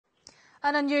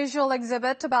An unusual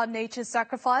exhibit about nature's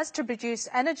sacrifice to produce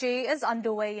energy is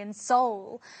underway in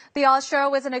Seoul. The art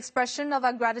show is an expression of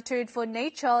our gratitude for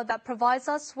nature that provides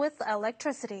us with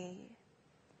electricity.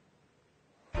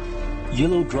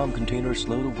 Yellow drum containers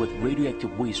loaded with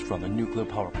radioactive waste from a nuclear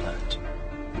power plant.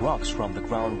 Rocks from the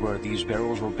ground where these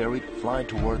barrels were buried fly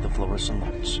toward the fluorescent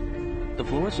lights. The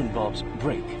fluorescent bulbs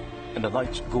break, and the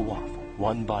lights go off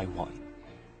one by one.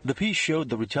 The piece showed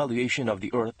the retaliation of the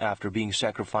earth after being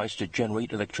sacrificed to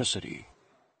generate electricity.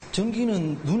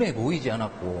 전기는 눈에 보이지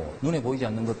않았고 눈에 보이지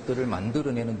않는 것들을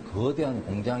만들어내는 거대한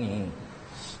공장이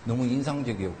너무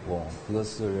인상적이었고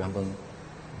그것을 한번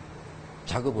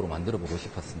작업으로 만들어보고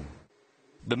싶었습니다.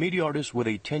 The media artist with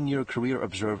a 10-year career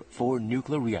observed 4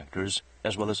 nuclear reactors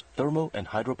as well as thermo and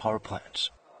hydropower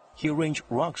plants. He arranged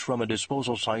rocks from a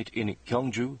disposal site in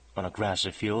Gyeongju on a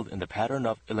grassy field in the pattern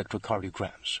of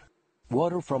electrocardiograms.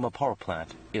 Water from a power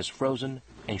plant is frozen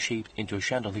and shaped into a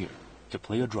chandelier to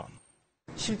play a drum.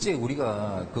 실제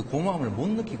우리가 그 고마움을 못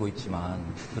느끼고 있지만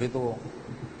그래도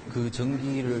그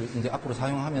전기를 이제 앞으로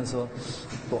사용하면서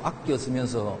또 아껴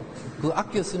쓰면서 그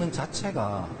아껴 쓰는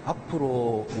자체가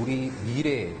앞으로 우리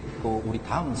미래 또 우리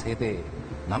다음 세대에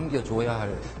남겨줘야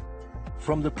할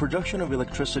From the production of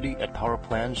electricity at power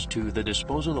plants to the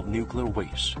disposal of nuclear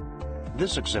waste,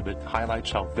 this exhibit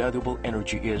highlights how valuable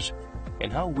energy is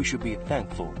and how we should be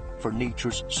thankful for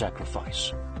nature's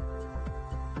sacrifice.